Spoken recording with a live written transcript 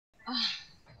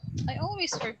I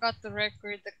always forgot to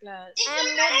record the class. I'm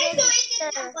module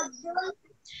teacher.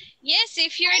 Yes,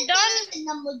 if you're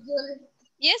done,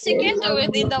 yes, you can do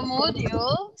it in the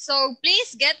module. So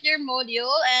please get your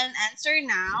module and answer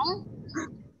now.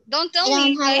 Don't tell I me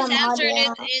don't you guys have a answered it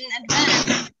module. in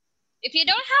advance. If you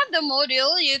don't have the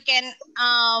module, you can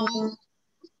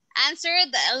answer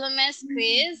the LMS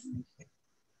quiz.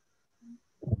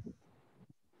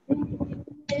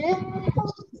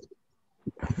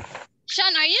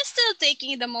 Sean, are you still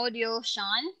taking the module,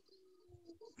 Sean?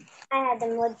 I have the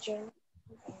module.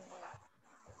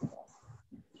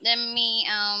 Let me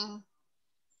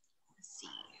see.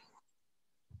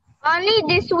 Only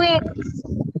this week.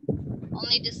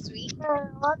 Only this week.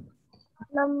 What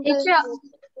number? Teacher.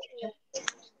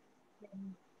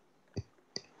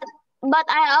 But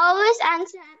I always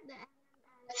answer at the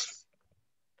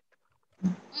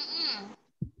end.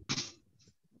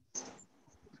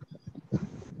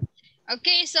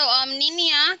 Okay, so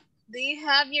Ninia, do you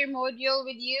have your module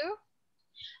with you?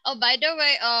 Oh, by the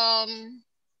way,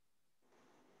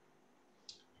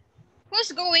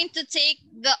 who's going to take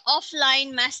the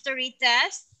offline mastery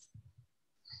test?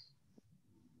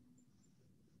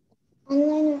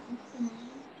 Online.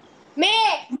 Me.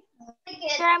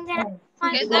 I'm gonna.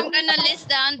 Because I'm gonna list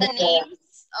down the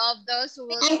names of those who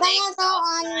will I'm take gonna the go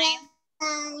offline.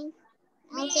 online.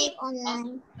 I'll take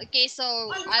online. Okay,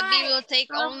 so Abby will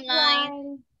take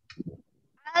online.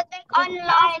 I'll take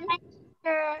online.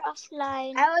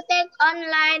 Offline. I will take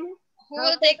online. Who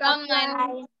will take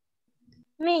online?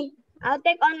 Me. I'll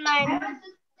take online.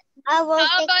 I will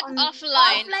How take about online.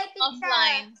 offline?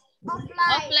 Offline.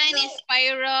 Offline is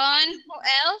Pyron. Who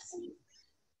else?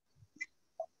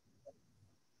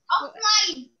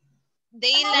 Offline.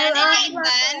 Daylan and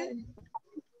Ethan.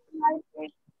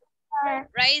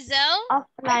 Rizel.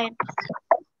 Offline.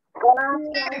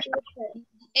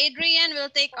 Adrian will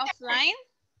take offline.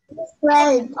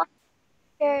 12.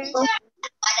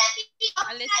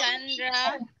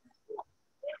 Alessandra.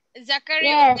 Zachary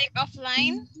Yes. will take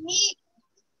offline.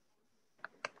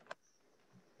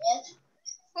 Yes.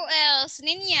 Who else?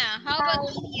 Ninya. How about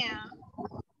Ninya?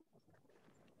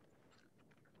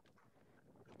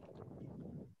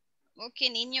 Okay,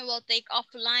 Ninya will take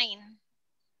offline.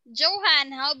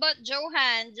 Johan, how about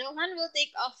Johan? Johan will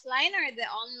take offline or the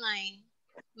online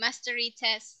mastery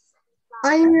test?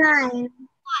 Online.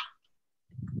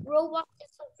 Robot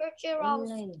is a virtual.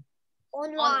 Online.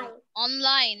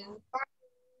 Online.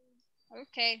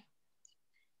 Okay.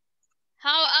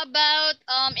 How about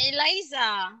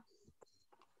Eliza?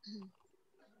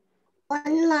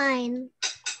 Online.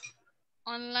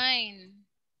 Online.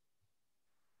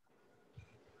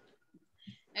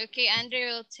 Okay, Andre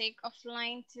will take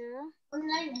offline too.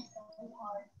 Online is so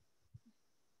hard.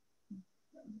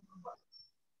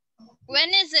 When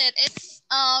is it? It's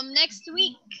next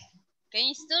week. Can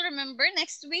you still remember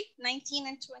next week, 19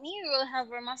 and 20, we will have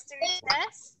our mastery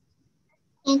test?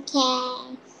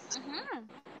 Okay.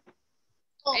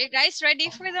 Are you guys ready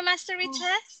for the mastery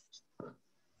test?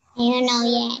 I don't know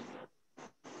yet.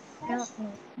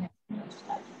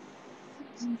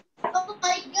 Oh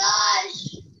my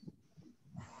gosh.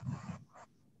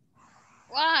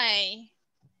 Why?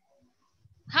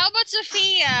 How about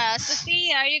Sophia?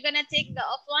 Sophia, are you gonna take the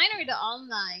offline or the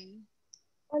online?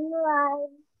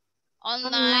 Online.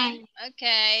 Online.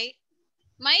 Okay.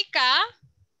 Micah?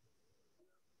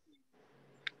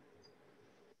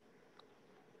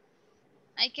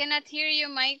 I cannot hear you,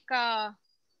 Micah.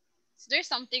 Is there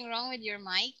something wrong with your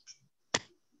mic?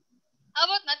 How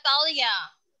about Natalia?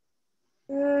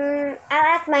 I'll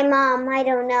ask my mom. I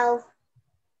don't know.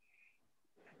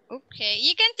 Okay,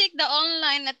 you can take the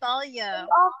online, Natalia.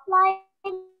 Offline.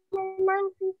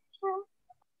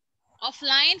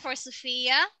 Offline for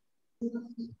Sophia?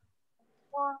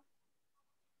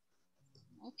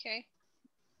 Okay.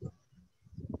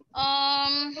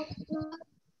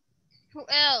 Who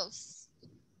else?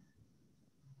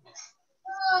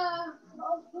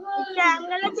 Yeah, I'm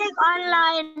gonna take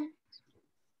online.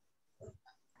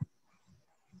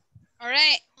 All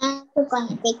right. I'm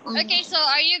gonna take online. Okay, so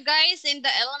are you guys in the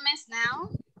LMS now?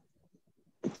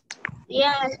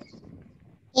 Yes.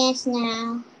 Yes,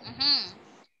 now.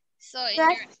 So in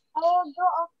Yes. your... I will go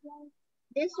offline.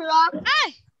 This rock.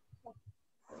 Hi.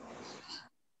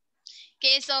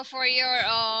 Okay, so for your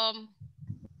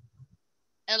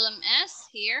LMS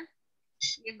here,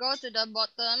 you go to the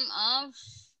bottom of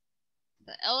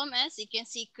the LMS. You can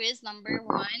see quiz number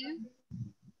 1.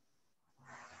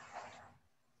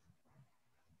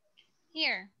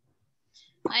 Here.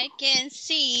 I can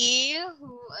see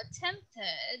who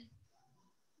attempted.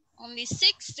 Only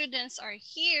 6 students are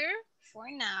here for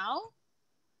now.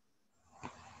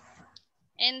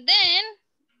 And then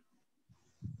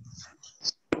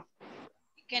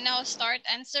you can now start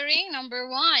answering number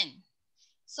 1.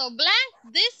 So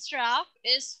blank, this rock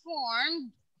is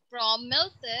formed from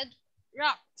melted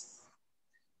rocks.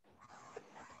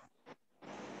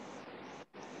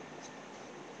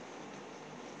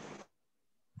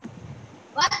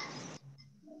 What?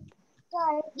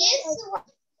 Sorry. This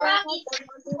rock is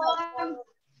formed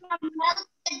from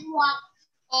melted rock.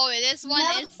 Oh, this one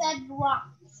melted rock.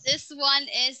 This one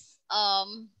is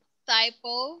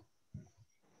typo.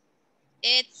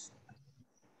 It's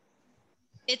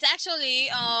actually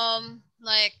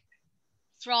like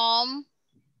from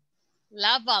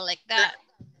lava, like that.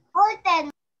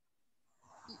 Molten.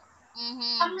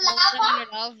 Molten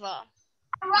lava.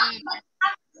 Rock, but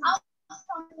out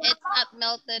from It's lava. not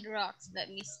melted rocks. Let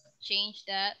me change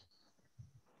that.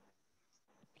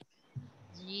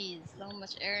 Jeez, so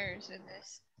much errors with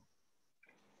this.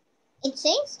 It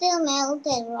says still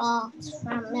melted rocks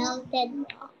from melted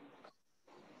rock.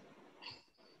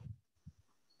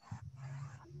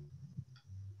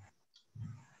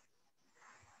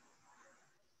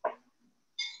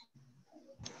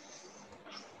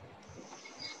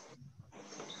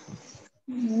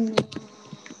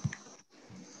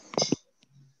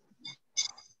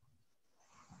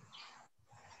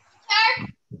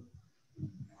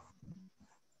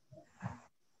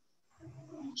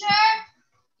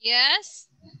 Yes?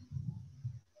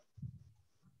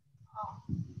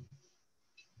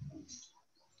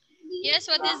 Yes,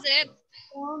 what is it?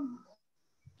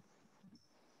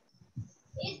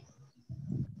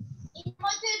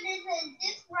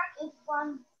 This rock is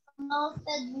from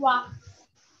melted rock.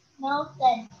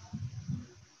 Melted.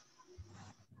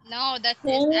 No, that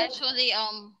is actually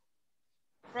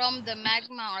from the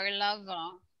magma or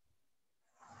lava.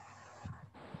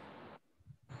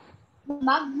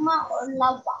 Magma or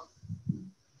lava.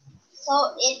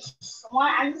 So it's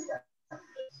one answer.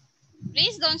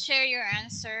 Please don't share your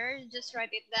answer. Just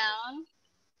write it down.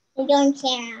 We don't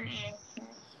share our answer.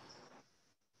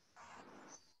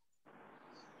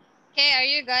 Okay, are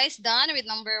you guys done with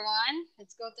number 1?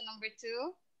 Let's go to number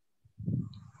 2.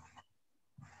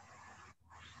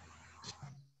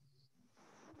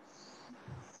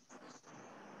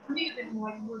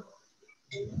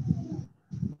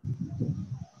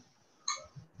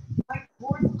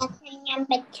 Okay,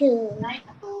 number 2.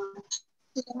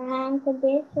 Blank,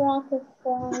 this rock is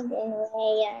formed in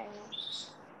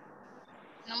layers.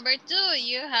 Number 2,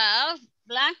 you have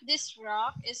blank, this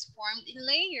rock is formed in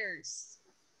layers.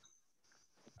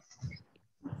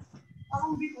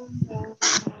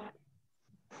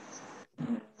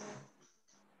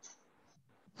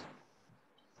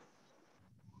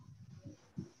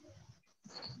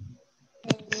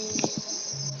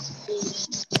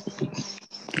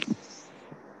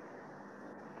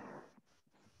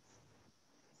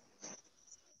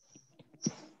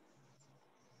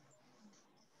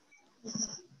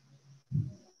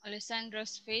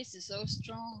 Alessandra's face is so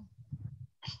strong.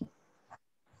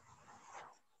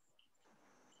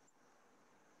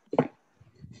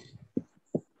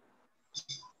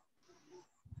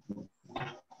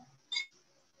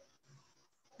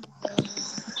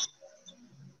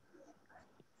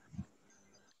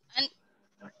 And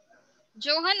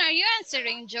Johan, are you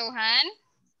answering, Johan?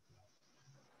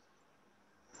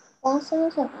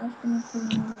 Fossils are often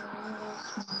found.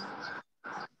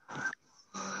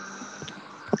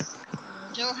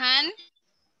 Johan?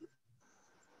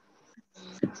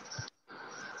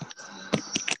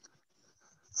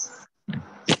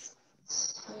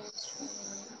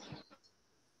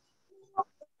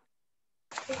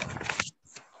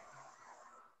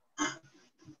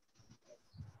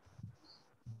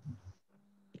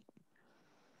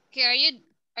 Okay,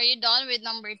 are you done with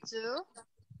number 2?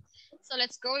 So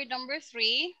let's go with number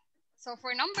 3. So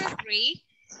for number 3,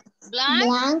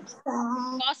 blank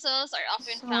fossils are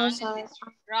often found in this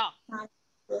rock.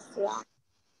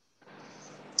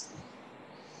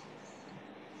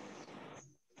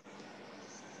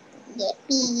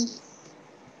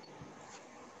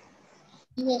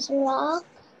 This rock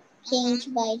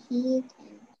changed by heat.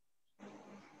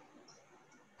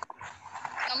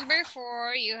 Number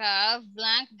 4, you have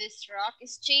blank, this rock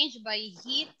is changed by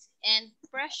heat and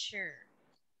pressure.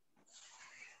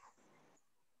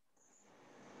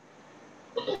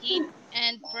 Heat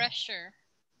and pressure.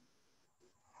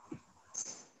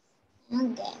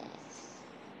 Okay.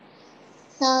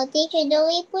 So, teacher, do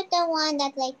we put the one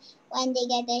that like when they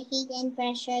get the heat and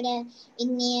pressure, the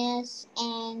igneous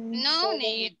and No so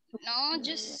need. No,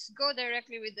 just go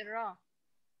directly with the rock.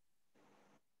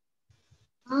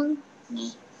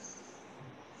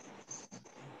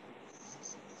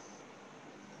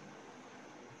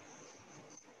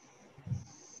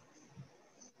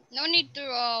 No need to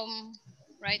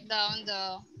write down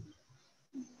the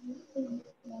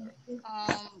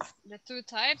two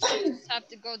types. You just have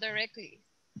to go directly.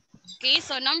 Okay,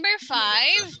 so number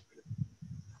 5.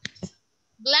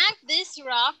 Blank, this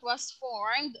rock was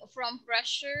formed from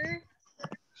pressure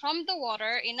from the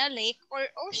water in a lake or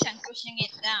ocean pushing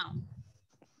it down.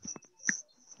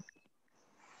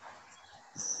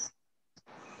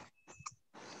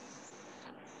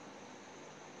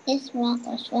 This rock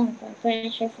was formed from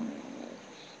pressure from the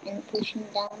lake and pushing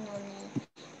down on it.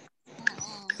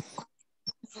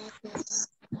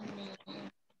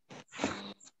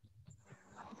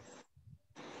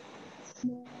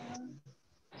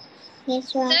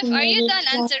 This rock Seth, are you done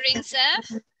answering,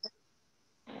 Seth?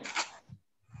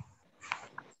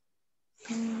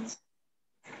 I'm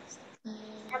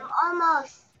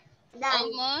almost done.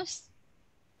 Almost.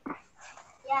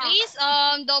 Yeah. Please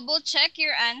double check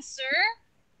your answer.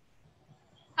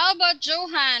 How about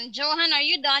Johan? Johan, are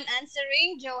you done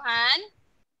answering, Johan?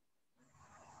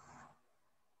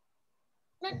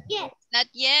 Not yet. Not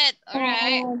yet. All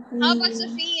right. How about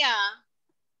Sophia?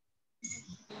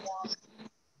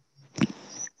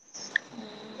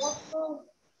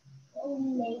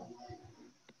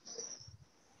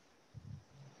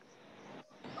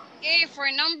 Okay,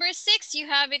 for number 6, you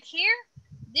have it here.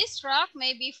 This rock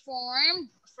may be formed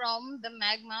from the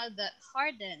magma that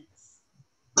hardens.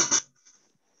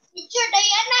 Teacher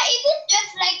Diana, is it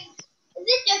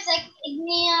just like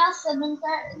igneous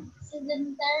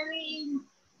sedimentary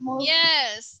mode?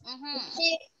 Yes.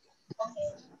 Okay.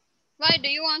 Why, do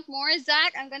you want more,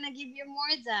 Zach? I'm gonna give you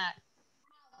more, Zach.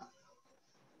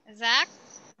 Zach?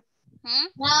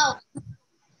 No.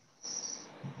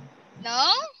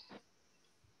 No?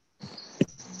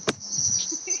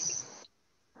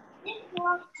 This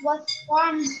rock was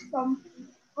formed from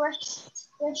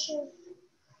pressure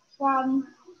from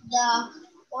the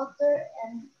water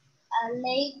and a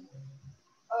lake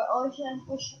or ocean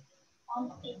push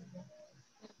on it.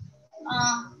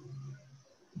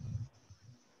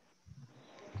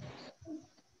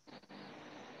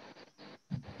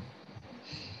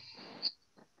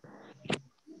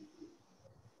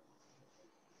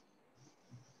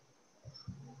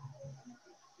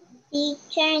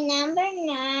 Teacher number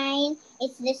 9.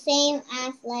 It's the same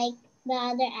as like the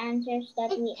other answers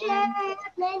that we answered.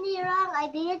 Many wrong. I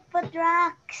didn't put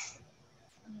rocks.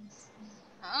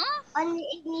 Huh? Only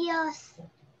igneous.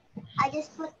 I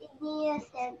just put igneous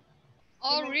and.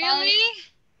 Oh, really?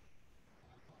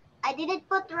 I didn't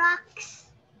put rocks.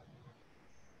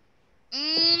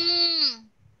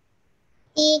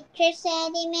 Teacher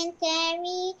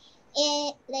sedimentary,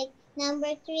 like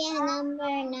number 3 and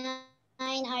number 9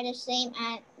 are the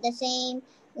same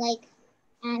like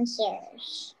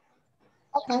answers.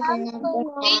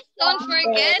 Please don't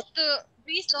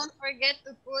forget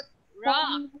to put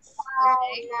rocks.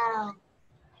 Okay.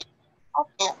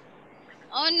 Okay.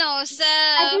 Oh no, Seth.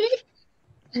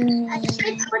 I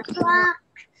didn't put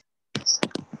rocks.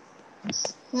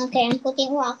 Okay, I'm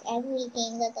putting rock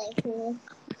everything that I put.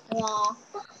 Rock.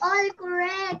 All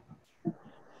correct.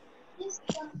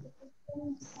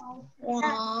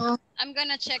 Rock. I'm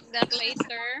gonna check that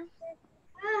later.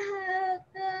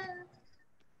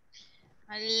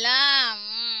 Alam.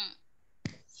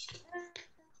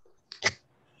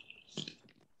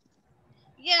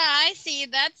 Yeah, I see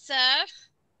that, Seth.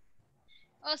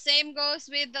 Oh, same goes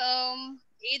with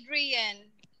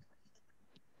Adrian.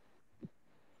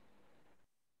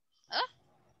 Oh?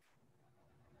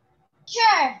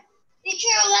 Sure.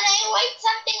 Teacher, when I write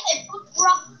something, I put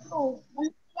rock too. When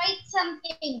I write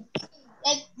something,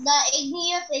 like the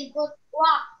igneous, I put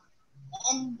rock.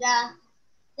 And the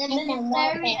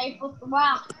sedimentary, I put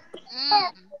rock.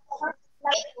 I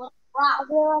put rock.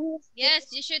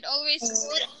 Yes, you should always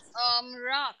put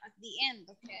rock at the end,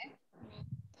 okay?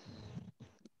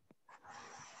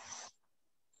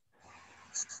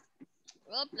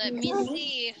 Well, let me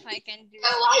see if I can do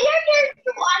something. Why are there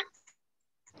two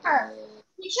answers?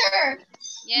 Teacher,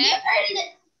 Yeah?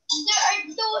 there are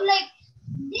two, like,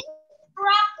 this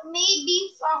rock may be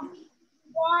formed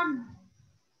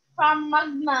from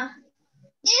magma.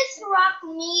 This rock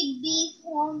may be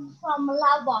formed from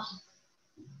lava.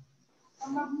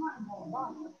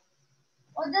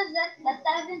 What does that? That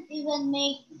doesn't even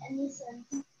make any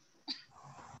sense.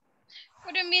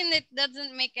 What do you mean it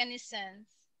doesn't make any sense?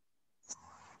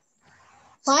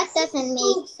 What doesn't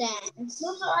make sense?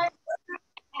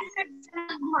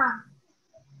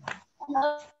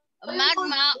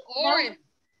 Magma or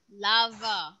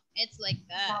lava. It's like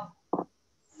that.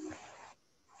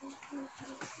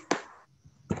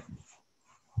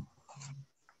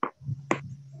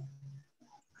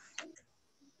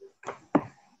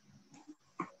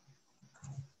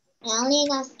 I only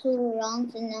got 2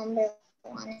 wrongs in number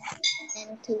 1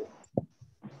 and 2.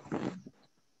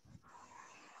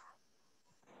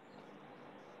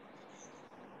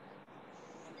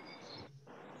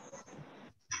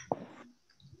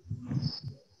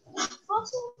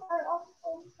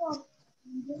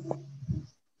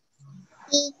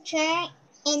 Teacher,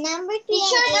 in number 3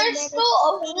 Teacher, and 8, there's there two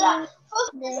of is the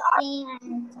the same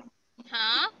answer.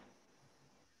 Huh?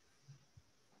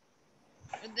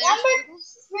 There's number two.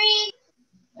 3,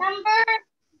 number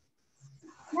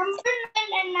 9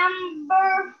 and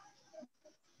number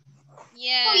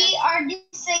Yes, 3 are the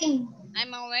same.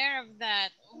 I'm aware of that.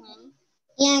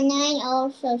 Yeah, 9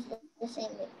 also is the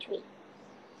same with 3.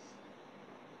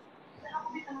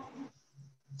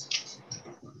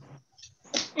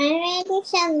 I already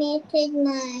submitted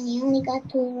mine. You only got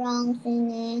 2 wrongs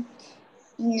in it.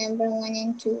 In number 1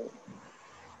 and 2.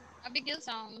 Abigail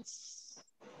sounds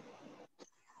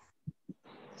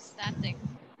static.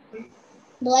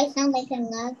 Do I sound like I'm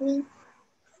ugly?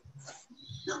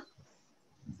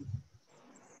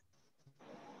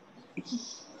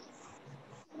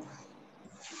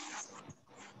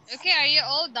 Okay, are you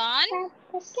all done?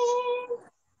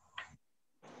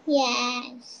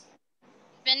 Yes.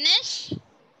 Finish?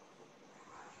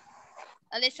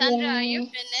 Alessandra, are you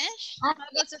Yes. finished? How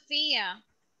about Sophia?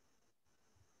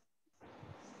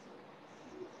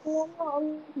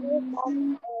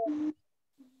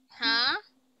 Huh?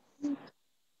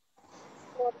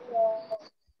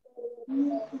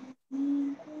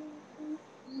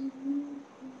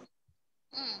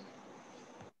 Mm.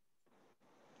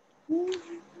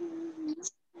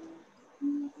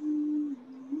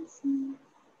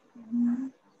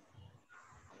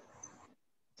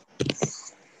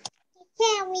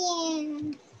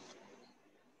 Carrier.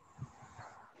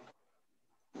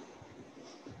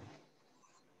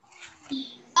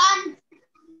 Done.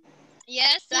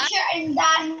 Yes, Zach? Teacher, I'm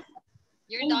done.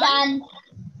 You're I'm done? done.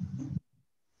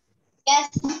 Yes.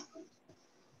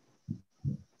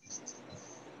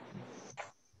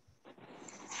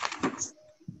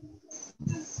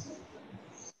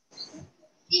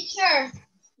 Teacher,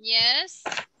 Yes.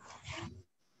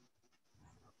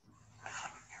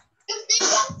 if they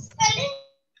don't spelling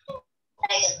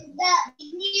like the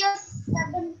igneous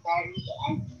sedimentary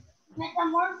and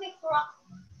metamorphic rock,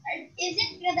 is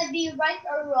it gonna be right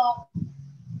or wrong?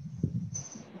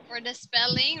 For the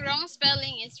spelling, wrong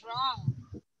spelling is wrong.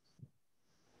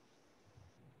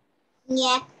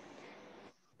 Yeah.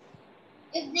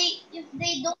 If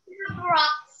they don't have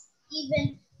rocks,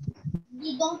 even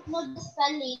they don't know the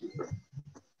spelling.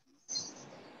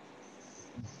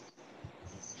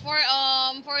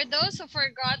 For those who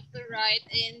forgot to write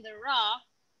in the rock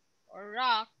or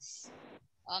rocks,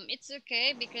 it's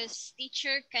okay because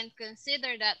teacher can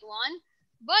consider that one.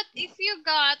 But if you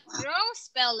got wrong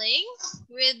spelling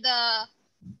with the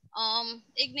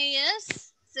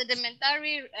igneous,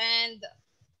 sedimentary, and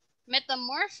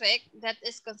metamorphic, that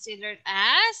is considered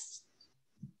as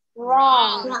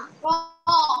wrong.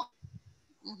 Wrong.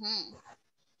 Mm-hmm.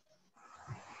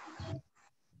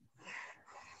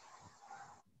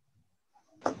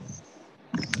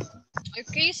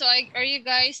 Okay, so are you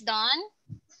guys done?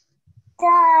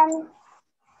 Done.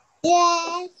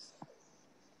 Yes.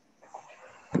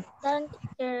 Done,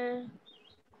 teacher.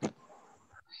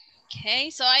 Okay,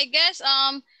 so I guess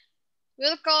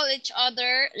we'll call each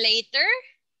other later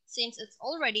since it's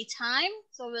already time.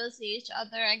 So we'll see each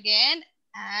other again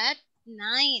at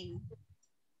 9.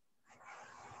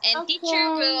 And Okay.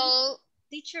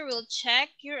 teacher will check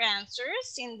your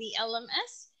answers in the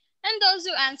LMS, and those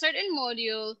who answered in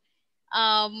module,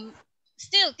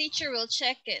 still teacher will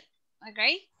check it.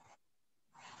 Okay?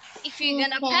 If you're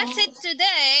gonna pass it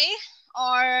today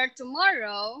or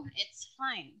tomorrow, it's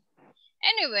fine.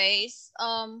 Anyways,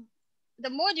 the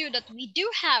module that we do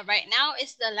have right now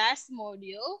is the last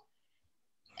module,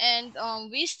 and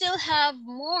we still have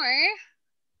more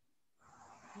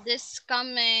this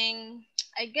coming,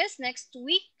 I guess, next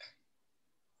week.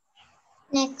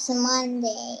 Next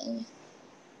Monday.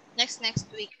 Next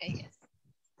week, I guess.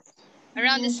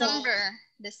 Around Okay.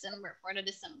 December for the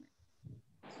December.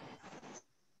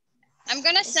 I'm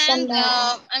gonna send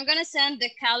the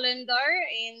calendar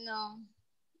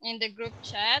in the group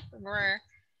chat where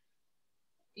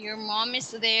your mom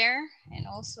is there and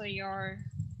also your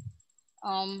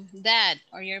dad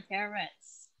or your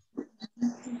parents.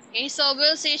 Okay, so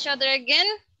we'll see each other again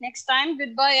next time.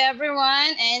 Goodbye,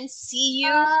 everyone, and see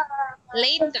you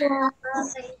later.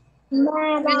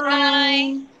 Bye-bye.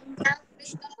 Goodbye.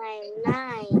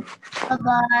 Bye-bye.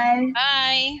 Bye-bye.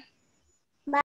 Bye.